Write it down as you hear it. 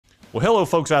Well, hello,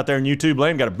 folks out there in YouTube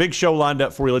land. Got a big show lined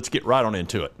up for you. Let's get right on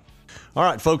into it. All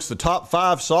right, folks, the top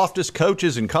 5 softest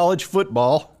coaches in college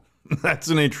football. That's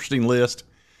an interesting list.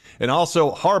 And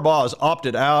also, Harbaugh has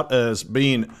opted out as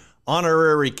being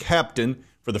honorary captain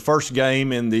for the first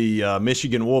game in the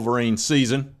Michigan Wolverine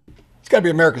season. It's got to be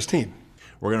America's team.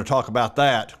 We're going to talk about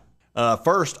that.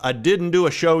 First, I didn't do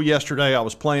a show yesterday. I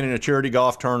was playing in a charity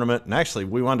golf tournament, and actually,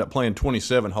 we wound up playing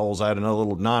 27 holes. I had another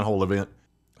little 9-hole event.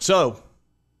 So,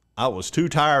 I was too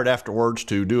tired afterwards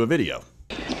to do a video.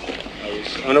 I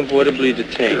was unavoidably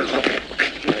detained.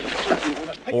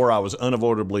 Or I was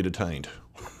unavoidably detained.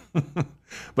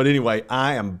 But anyway,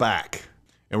 I am back,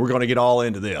 and we're going to get all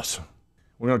into this.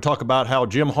 We're going to talk about how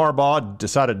Jim Harbaugh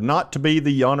decided not to be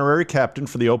the honorary captain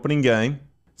for the opening game.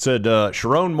 Said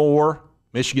Sharon Moore,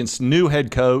 Michigan's new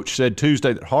head coach, said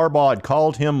Tuesday that Harbaugh had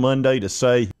called him Monday to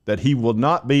say that he will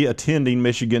not be attending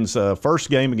Michigan's first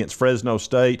game against Fresno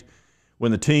State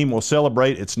when the team will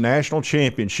celebrate its national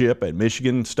championship at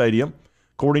Michigan Stadium.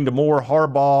 According to Moore,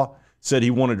 Harbaugh said he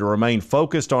wanted to remain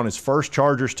focused on his first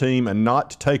Chargers team and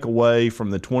not to take away from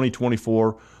the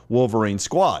 2024 Wolverine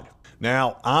squad.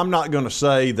 Now, I'm not going to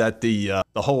say that the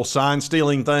whole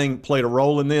sign-stealing thing played a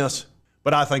role in this,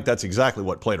 but I think that's exactly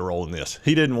what played a role in this.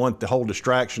 He didn't want the whole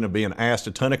distraction of being asked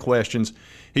a ton of questions.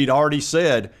 He'd already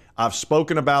said, I've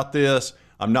spoken about this.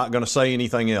 I'm not going to say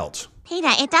anything else.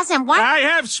 Peter, it doesn't work. I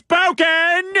have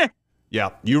spoken! Yeah,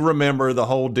 you remember the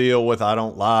whole deal with I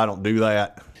don't lie, I don't do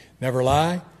that. Never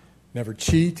lie, never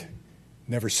cheat,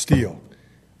 never steal.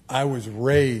 I was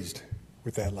raised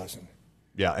with that lesson.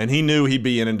 Yeah, and he knew he'd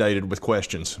be inundated with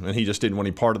questions, and he just didn't want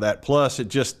any part of that. Plus,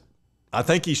 I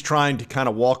think he's trying to kind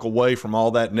of walk away from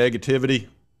all that negativity.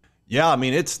 Yeah, I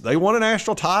mean, they won a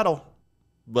national title,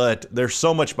 but there's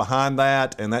so much behind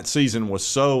that, and that season was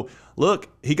so, look,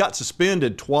 he got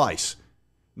suspended twice.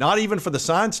 Not even for the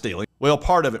sign stealing. Well,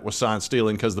 part of it was sign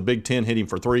stealing because the Big Ten hit him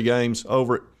for 3 games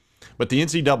over it. But the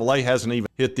NCAA hasn't even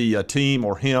hit the team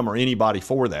or him or anybody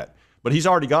for that. But he's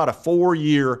already got a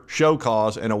 4-year show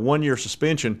cause and a 1-year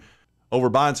suspension over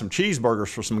buying some cheeseburgers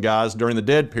for some guys during the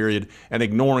dead period and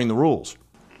ignoring the rules.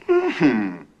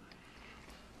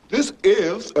 This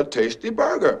is a tasty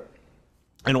burger.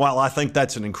 And while I think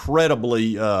that's an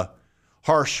incredibly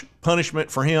harsh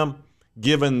punishment for him,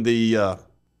 given the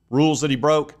rules that he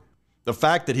broke, the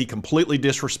fact that he completely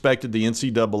disrespected the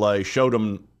NCAA, showed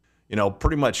him,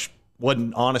 pretty much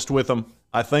wasn't honest with them.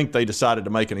 I think they decided to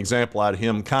make an example out of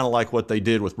him, kind of like what they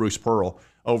did with Bruce Pearl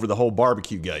over the whole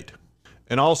barbecue gate.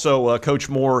 And also, Coach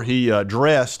Moore, he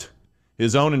addressed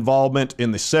his own involvement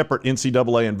in the separate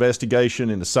NCAA investigation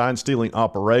into sign-stealing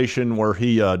operation where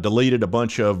he deleted a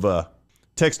bunch of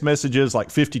text messages, like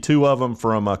 52 of them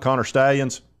from Connor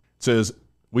Stalions. It says,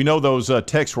 we know those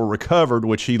texts were recovered,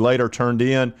 which he later turned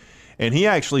in. And he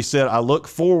actually said, I look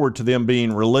forward to them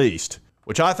being released,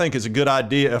 which I think is a good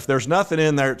idea. If there's nothing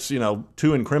in there that's,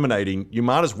 too incriminating, you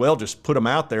might as well just put them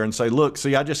out there and say, look,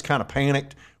 see, I just kind of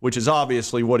panicked, which is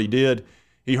obviously what he did.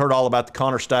 He heard all about the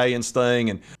Connor Stalions thing.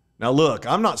 And now, look,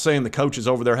 I'm not saying the coaches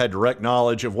over there had direct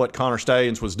knowledge of what Connor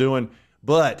Stalions was doing,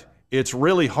 but it's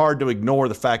really hard to ignore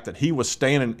the fact that he was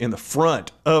standing in the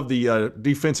front of the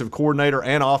defensive coordinator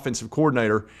and offensive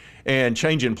coordinator and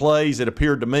changing plays, it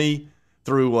appeared to me,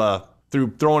 through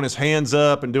throwing his hands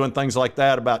up and doing things like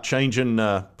that about changing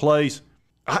plays.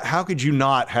 How could you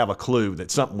not have a clue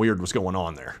that something weird was going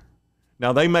on there?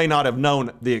 Now, they may not have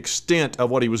known the extent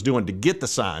of what he was doing to get the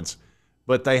signs,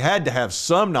 but they had to have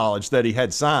some knowledge that he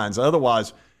had signs.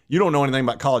 Otherwise, you don't know anything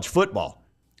about college football.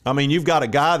 I mean, you've got a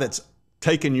guy that's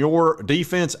taking your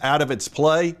defense out of its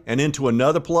play and into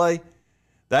another play.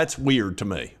 That's weird to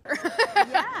me.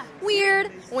 Yeah.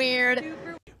 Weird.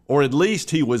 Or at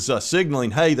least he was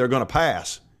signaling, hey, they're going to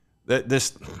pass.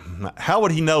 How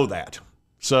would he know that?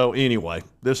 So anyway,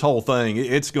 this whole thing,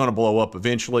 it's going to blow up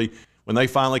eventually when they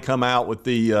finally come out with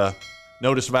the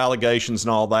notice of allegations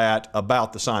and all that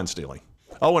about the sign stealing.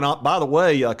 Oh, and by the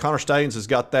way, Connor Stalions has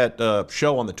got that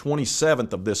show on the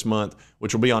 27th of this month,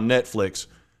 which will be on Netflix,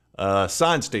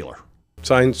 Sign Stealer.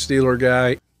 Sign stealer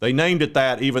guy. They named it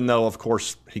that, even though, of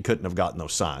course, he couldn't have gotten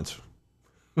those signs.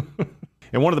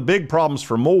 And one of the big problems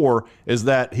for Moore is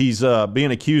that he's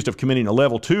being accused of committing a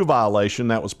Level 2 violation.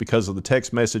 That was because of the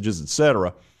text messages,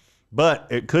 etc. But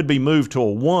it could be moved to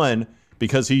a 1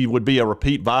 because he would be a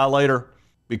repeat violator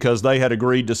because they had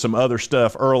agreed to some other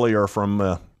stuff earlier from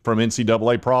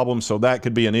NCAA problems. So that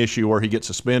could be an issue where he gets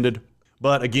suspended.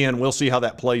 But again, we'll see how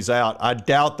that plays out. I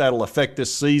doubt that'll affect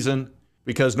this season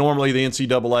because normally the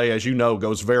NCAA, as you know,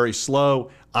 goes very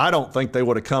slow. I don't think they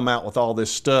would have come out with all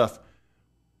this stuff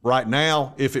Right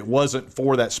now, if it wasn't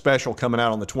for that special coming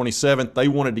out on the 27th, they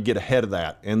wanted to get ahead of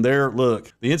that. And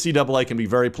look, the NCAA can be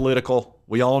very political.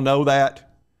 We all know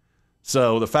that.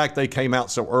 So the fact they came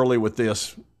out so early with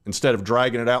this, instead of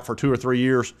dragging it out for 2 or 3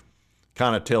 years,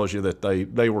 kind of tells you that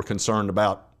they were concerned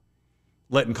about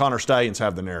letting Connor Stalions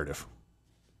have the narrative,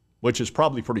 which is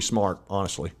probably pretty smart,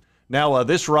 honestly. Now,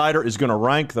 this writer is going to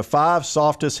rank the 5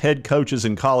 softest head coaches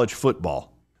in college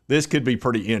football. This could be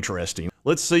pretty interesting.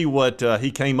 Let's see what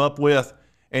he came up with.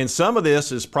 And some of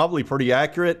this is probably pretty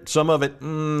accurate. Some of it,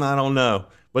 I don't know.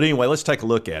 But anyway, let's take a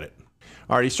look at it.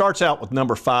 All right, he starts out with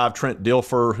number 5, Trent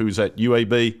Dilfer, who's at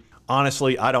UAB.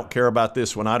 Honestly, I don't care about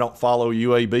this one. I don't follow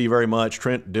UAB very much.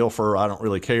 Trent Dilfer, I don't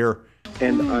really care.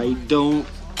 And I don't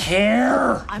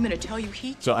care. I'm going to tell you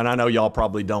And I know y'all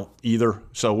probably don't either.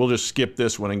 So we'll just skip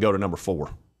this one and go to number 4.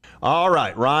 All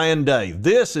right, Ryan Day.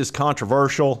 This is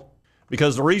controversial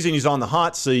because the reason he's on the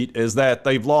hot seat is that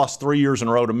they've lost 3 years in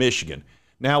a row to Michigan.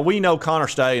 Now, we know Connor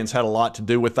Stalions had a lot to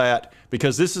do with that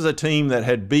because this is a team that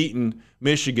had beaten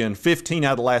Michigan 15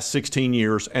 out of the last 16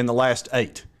 years and the last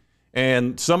 8.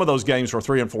 And some of those games were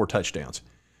 3 and 4 touchdowns.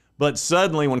 But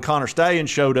suddenly when Connor Stalions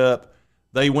showed up,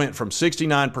 they went from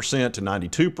 69% to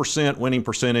 92% winning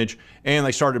percentage, and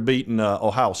they started beating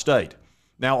Ohio State.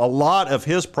 Now, a lot of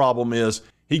his problem is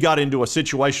he got into a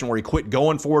situation where he quit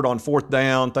going for it on 4th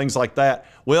down, things like that.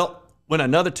 Well, when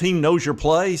another team knows your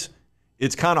plays,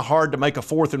 it's kind of hard to make a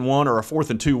 4th and 1 or a 4th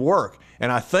and 2 work.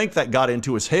 And I think that got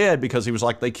into his head because he was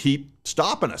like, they keep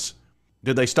stopping us.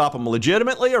 Did they stop him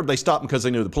legitimately, or did they stop him because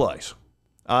they knew the plays?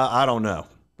 I don't know.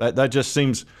 That just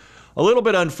seems a little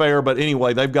bit unfair, but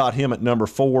anyway, they've got him at number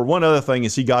 4. One other thing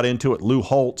is he got into it, Lou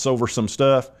Holtz, over some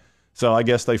stuff. So I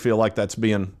guess they feel like that's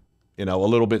being, a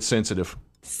little bit sensitive.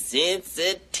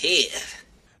 Sensitive.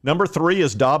 Number 3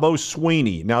 is Dabo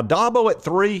Swinney. Now, Dabo at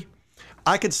 3,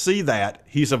 I could see that.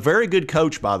 He's a very good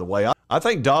coach, by the way. I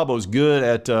think Dabo's good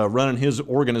at running his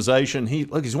organization.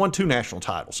 He's won 2 national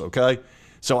titles, okay?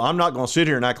 So I'm not going to sit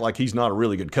here and act like he's not a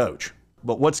really good coach.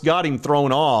 But what's got him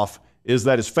thrown off is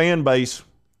that his fan base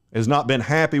has not been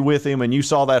happy with him, and you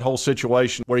saw that whole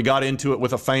situation where he got into it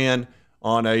with a fan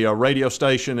on a radio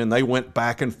station, and they went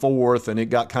back and forth, and it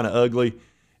got kind of ugly.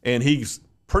 And he's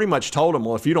pretty much told him,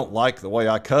 well, if you don't like the way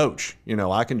I coach,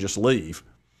 I can just leave.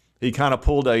 He kind of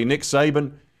pulled a Nick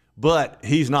Saban, but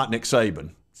he's not Nick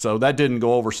Saban. So that didn't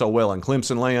go over so well in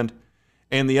Clemson land.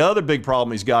 And the other big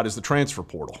problem he's got is the transfer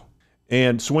portal.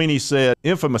 And Swinney said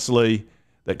infamously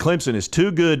that Clemson is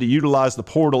too good to utilize the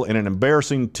portal in an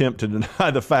embarrassing attempt to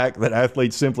deny the fact that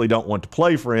athletes simply don't want to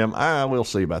play for him. We'll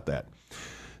see about that.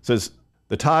 Says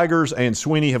the Tigers and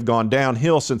Swinney have gone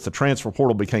downhill since the transfer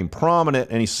portal became prominent,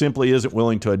 and he simply isn't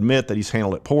willing to admit that he's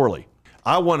handled it poorly.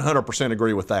 I 100%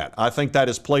 agree with that. I think that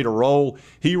has played a role.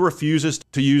 He refuses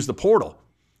to use the portal.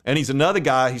 And he's another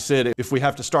guy, he said, if we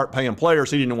have to start paying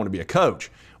players, he didn't want to be a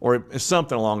coach or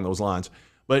something along those lines.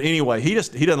 But anyway, he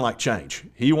doesn't like change.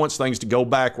 He wants things to go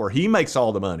back where he makes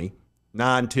all the money,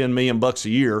 $9-10 million bucks a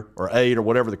year or $8 or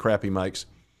whatever the crap he makes,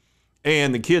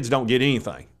 and the kids don't get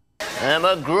anything. I'm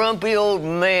a grumpy old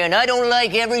man. I don't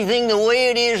like everything the way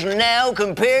it is now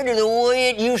compared to the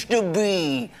way it used to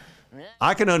be.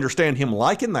 I can understand him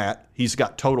liking that. He's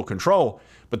got total control,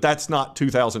 but that's not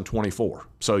 2024.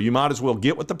 So you might as well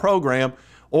get with the program,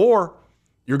 or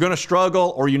you're going to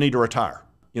struggle, or you need to retire.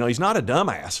 He's not a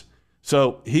dumbass.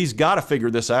 So he's got to figure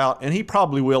this out, and he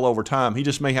probably will over time. He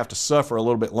just may have to suffer a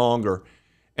little bit longer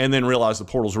and then realize the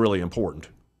portal's really important.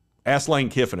 Ask Lane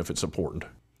Kiffin if it's important,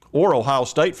 or Ohio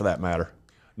State for that matter.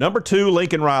 Number 2,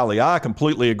 Lincoln Riley. I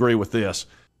completely agree with this.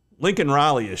 Lincoln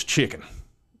Riley is chicken.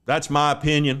 That's my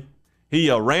opinion.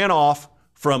 He ran off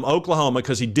from Oklahoma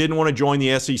because he didn't want to join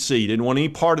the SEC, didn't want any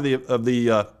part of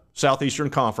the Southeastern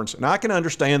Conference, and I can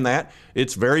understand that.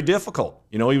 It's very difficult.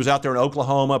 He was out there in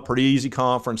Oklahoma, pretty easy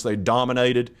conference. They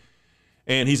dominated,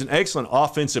 and he's an excellent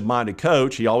offensive-minded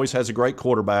coach. He always has a great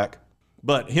quarterback,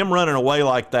 but him running away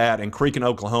like that and creaking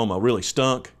Oklahoma really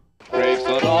stunk. Brave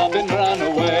Sir Robin ran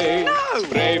away. No!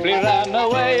 Bravely ran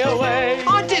away.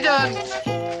 I didn't.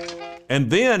 And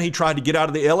then he tried to get out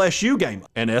of the LSU game.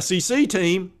 An SEC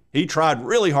team, he tried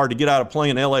really hard to get out of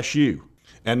playing LSU,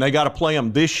 and they got to play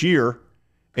him this year.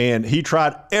 And he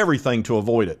tried everything to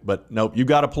avoid it. But nope, you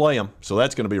got to play him. So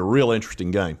that's going to be a real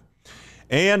interesting game.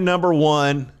 And number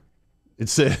 1, he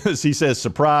says,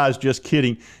 surprise, just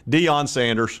kidding, Deion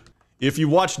Sanders. If you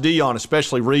watched Deion,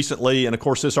 especially recently, and of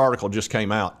course this article just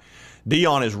came out,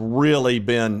 Deion has really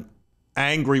been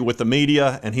angry with the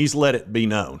media, and he's let it be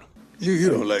known. You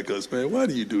don't like us, man. Why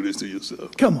do you do this to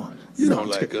yourself? Come on. You don't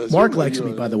like us. Mark likes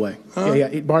me, by the way. Huh?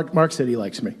 Yeah, Mark said he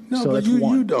likes me. No, so but that's you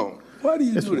one. You don't. Why do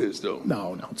you do this, though?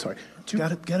 No, I'm sorry.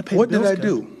 Gotta pay What the bills. did I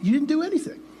do? You didn't do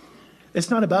anything. It's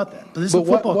not about that. But this is But a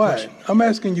football why? question. I'm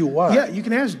asking you why. Yeah, you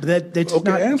can answer, but that's Okay,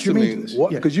 not answer germane me. to this.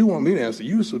 What? Yeah. Because you want me to answer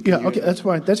you. So Yeah, you okay, that's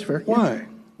fine. That's fair. Why?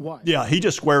 Why? Yeah, he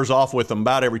just squares off with them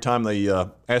about every time they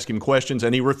ask him questions,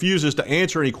 and he refuses to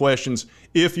answer any questions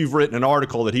if you've written an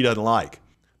article that he doesn't like.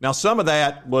 Now, some of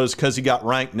that was because he got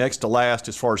ranked next to last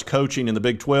as far as coaching in the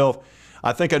Big 12.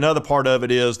 I think another part of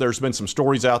it is there's been some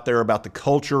stories out there about the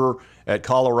culture at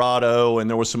Colorado, and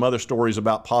there was some other stories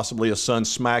about possibly a son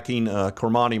smacking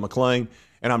Cormani McClain,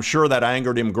 and I'm sure that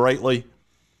angered him greatly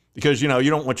because, you know,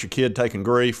 you don't want your kid taking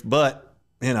grief, but,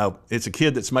 you know, it's a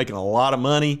kid that's making a lot of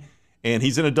money, and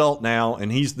he's an adult now,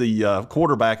 and he's the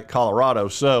quarterback at Colorado,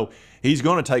 so he's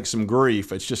going to take some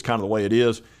grief. It's just kind of the way it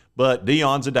is. But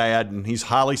Deion's a dad, and he's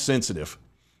highly sensitive,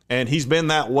 and he's been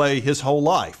that way his whole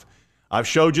life. I've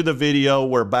showed you the video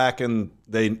where back in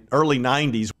the early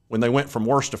 90s when they went from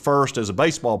worst to first as a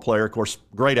baseball player, of course,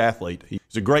 great athlete. He's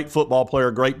a great football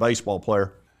player, great baseball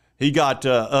player. He got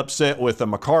upset with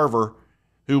McCarver,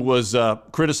 who was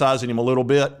criticizing him a little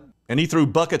bit, and he threw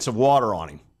buckets of water on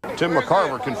him. Tim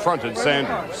McCarver confronted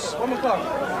Sanders.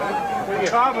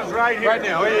 McCarver's right here. Right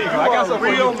now, here you go. I got a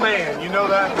real man, you know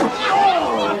that?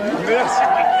 You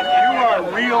are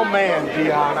a real man,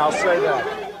 Deion, I'll say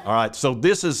that. All right, so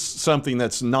this is something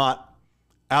that's not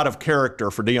out of character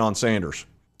for Deion Sanders.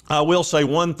 I will say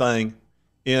one thing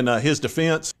in his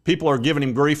defense. People are giving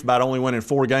him grief about only winning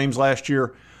 4 games last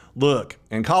year. Look,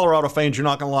 and Colorado fans, you're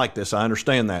not going to like this. I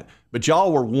understand that. But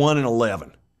y'all were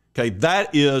 1-11. Okay,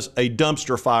 that is a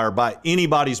dumpster fire by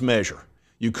anybody's measure.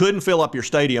 You couldn't fill up your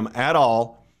stadium at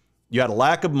all. You had a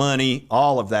lack of money,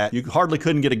 all of that. You hardly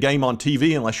couldn't get a game on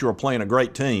TV unless you were playing a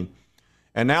great team.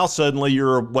 And now suddenly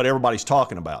you're what everybody's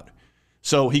talking about.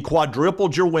 So he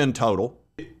quadrupled your win total.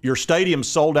 Your stadium's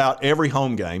sold out every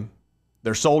home game.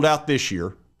 They're sold out this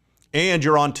year. And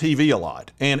you're on TV a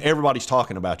lot. And everybody's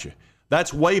talking about you.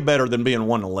 That's way better than being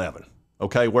 1-11,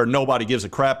 okay, where nobody gives a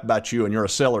crap about you and you're a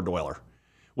cellar dweller,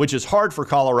 which is hard for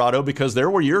Colorado because there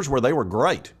were years where they were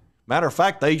great. Matter of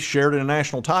fact, they shared in a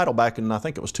national title back in, I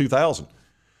think it was 2000.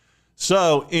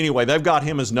 So anyway, they've got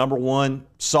him as number 1,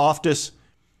 Softest.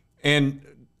 And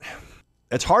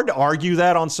it's hard to argue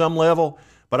that on some level,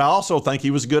 but I also think he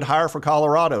was a good hire for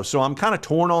Colorado. So I'm kind of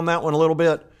torn on that one a little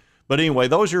bit. But anyway,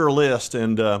 those are your list.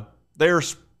 And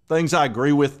there's things I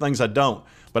agree with, things I don't.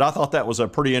 But I thought that was a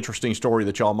pretty interesting story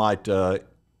that y'all might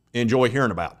enjoy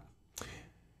hearing about.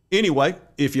 Anyway,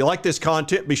 if you like this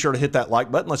content, be sure to hit that like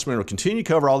button. Let's continue to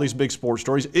cover all these big sports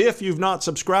stories. If you've not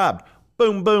subscribed,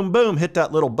 boom, boom, boom, hit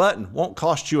that little button. Won't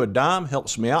cost you a dime,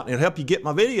 helps me out, and it'll help you get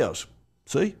my videos.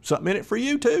 See, something in it for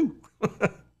you too.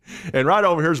 And right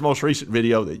over here's the most recent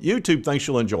video that YouTube thinks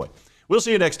you'll enjoy. We'll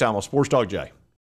see you next time on Sports Talk Jay.